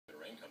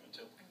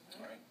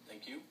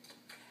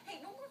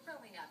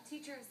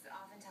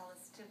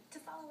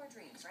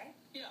dreams, right?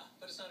 Yeah,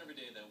 but it's not every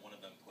day that one of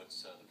them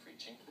puts the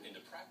preaching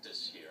into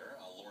practice here.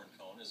 Lauren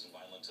Cohn is in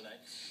Vineland tonight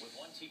with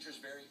one teacher's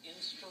very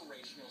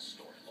inspirational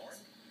story. Lauren?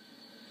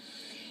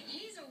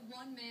 He's a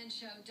one-man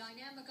show,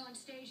 dynamic on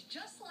stage,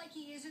 just like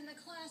he is in the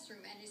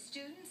classroom, and his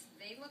students,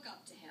 they look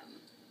up to him.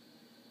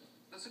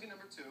 Let's look at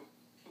number 2.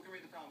 Who can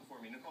read the problem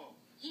for me? Nicole.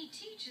 He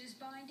teaches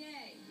by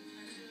day.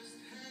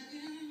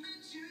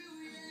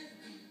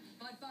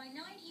 But by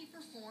night, he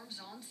performs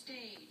on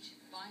stage.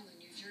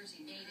 Vineland, New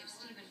Jersey native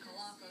Stephen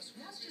Calakos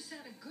wants to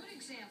set a good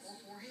example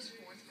for his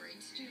 4th grade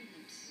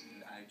students.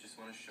 I just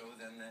want to show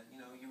them that,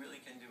 you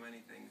really can do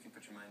anything if you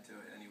put your mind to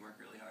it and you work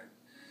really hard.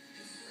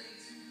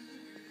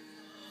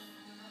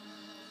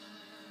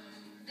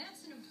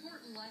 That's an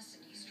important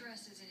lesson he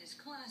stresses in his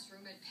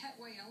classroom at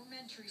Petway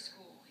Elementary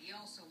School. He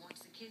also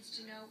wants the kids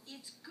to know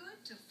it's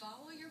good to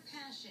follow your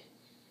passion,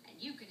 and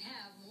you can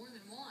have more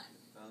than one.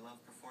 I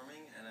love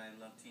performing and I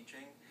love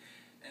teaching,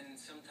 and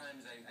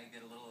sometimes I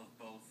get a little of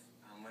both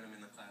when I'm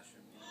in the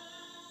classroom.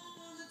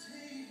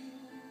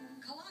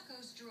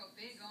 Calakos drew a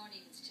big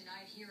audience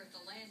tonight here at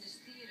the Landis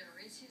Theater.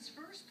 It's his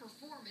first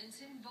performance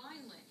in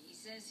Vineland. He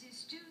says his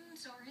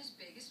students are his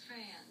biggest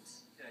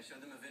fans. I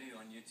showed them a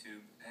video on YouTube,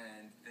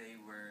 and they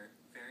were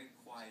very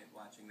quiet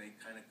watching. They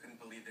kind of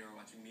couldn't believe they were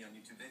watching me on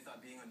YouTube. They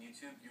thought being on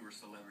YouTube, you were a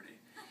celebrity.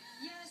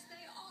 Yes,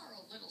 they are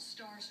a little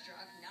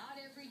starstruck.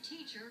 Not every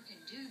teacher can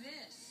do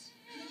this.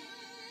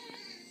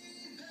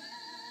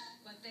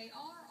 But they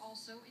are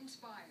also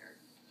inspired.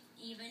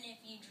 Even if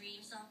you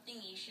dream something,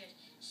 you should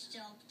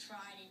still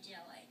try to do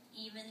it.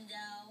 Even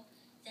though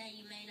that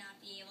you may not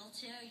be able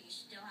to, you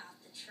still have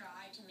to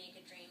try to make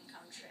a dream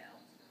come true.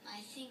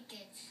 I think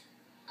it's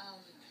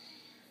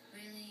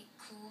really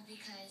cool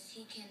because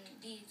he can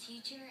be a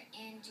teacher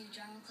and do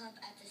drama club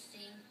at the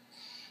same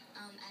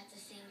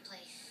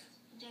place.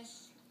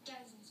 Just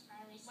does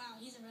inspire me. Wow,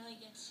 he's a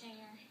really good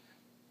singer.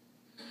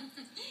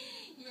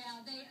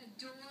 Yeah, they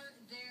adore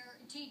their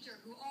teacher,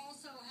 who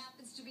also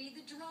happens to be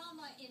the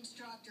drama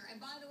instructor.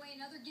 And by the way,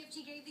 another gift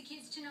he gave the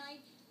kids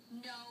tonight,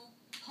 no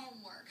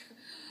homework.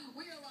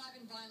 We are live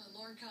in Vineland.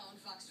 Lauren Cohn,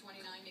 Fox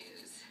 29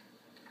 News.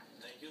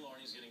 Thank you, Lauren.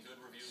 He's getting good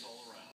reviews all around.